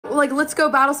like let's go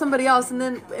battle somebody else, and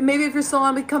then maybe if you're still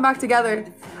on, we can come back together.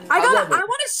 I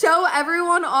want to show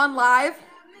everyone on live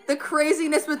the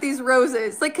craziness with these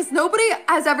roses, like, because nobody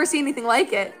has ever seen anything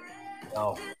like it.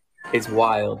 No, it's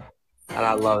wild, and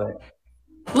I love it.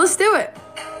 Let's do it.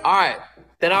 All right,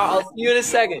 then I'll see you in a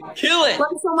second. Kill it. Love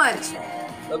you so much.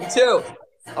 Love you too.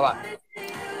 Bye.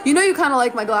 You know you kind of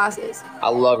like my glasses. I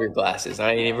love your glasses.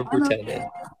 I ain't even pretending.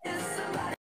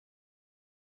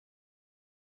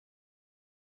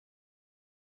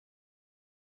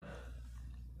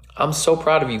 I'm so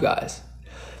proud of you guys.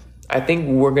 I think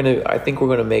we're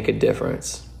gonna make a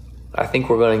difference. I think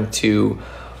we're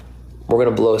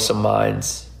gonna blow some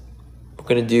minds. We're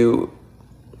gonna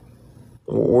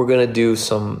do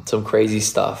some crazy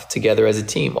stuff together as a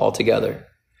team, all together.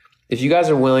 If you guys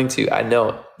are willing to, I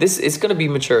know it's gonna be a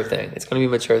mature thing. It's gonna be a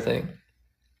mature thing.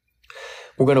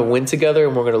 We're gonna win together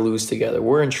and we're gonna lose together.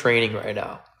 We're in training right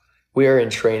now. We are in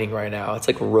training right now. It's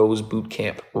like Rose boot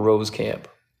camp, Rose camp.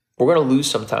 We're going to lose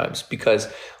sometimes because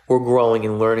we're growing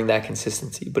and learning that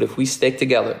consistency. But if we stick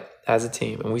together as a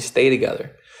team and we stay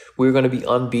together, we're going to be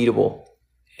unbeatable.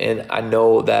 And I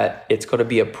know that it's going to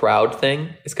be a proud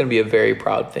thing. It's going to be a very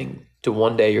proud thing to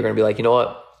one day you're going to be like, you know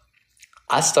what?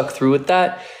 I stuck through with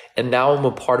that. And now I'm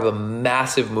a part of a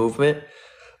massive movement,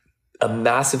 a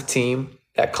massive team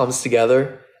that comes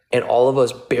together, and all of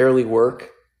us barely work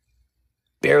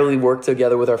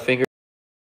together with our fingers.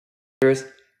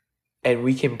 And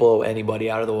we can blow anybody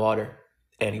out of the water.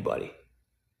 Anybody.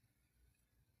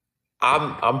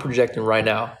 I'm projecting right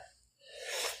now.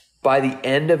 By the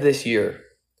end of this year,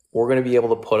 we're going to be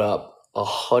able to put up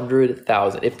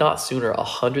 100,000, if not sooner,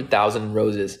 100,000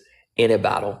 roses in a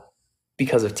battle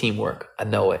because of teamwork. I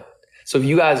know it. So if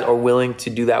you guys are willing to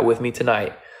do that with me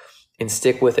tonight and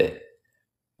stick with it,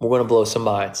 we're going to blow some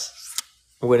minds.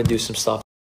 We're going to do some stuff.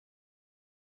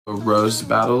 A rose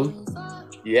battle?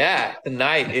 Yeah,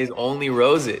 tonight is only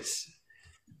roses.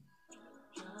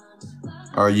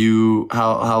 Are you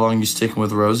how long are you sticking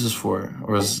with roses for?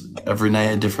 Or is every night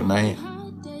a different night?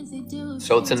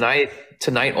 So tonight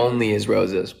only is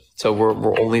roses. So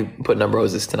we're only putting up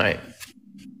roses tonight.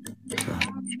 Okay.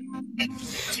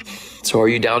 So are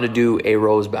you down to do a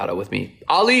rose battle with me?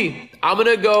 Ali, I'm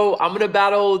gonna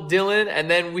battle Dylan and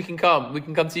then we can come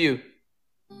to you.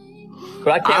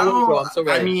 But I can't wait, bro. I'm so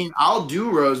ready. I mean, I'll do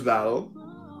rose battle.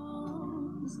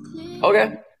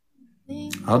 Okay.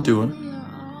 I'll do it.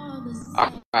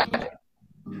 All right.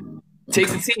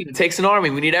 Takes a team. It takes an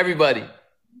army. We need everybody.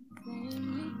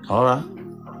 All right.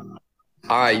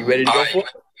 All right. You ready to go for it?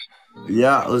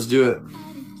 Yeah, let's do it.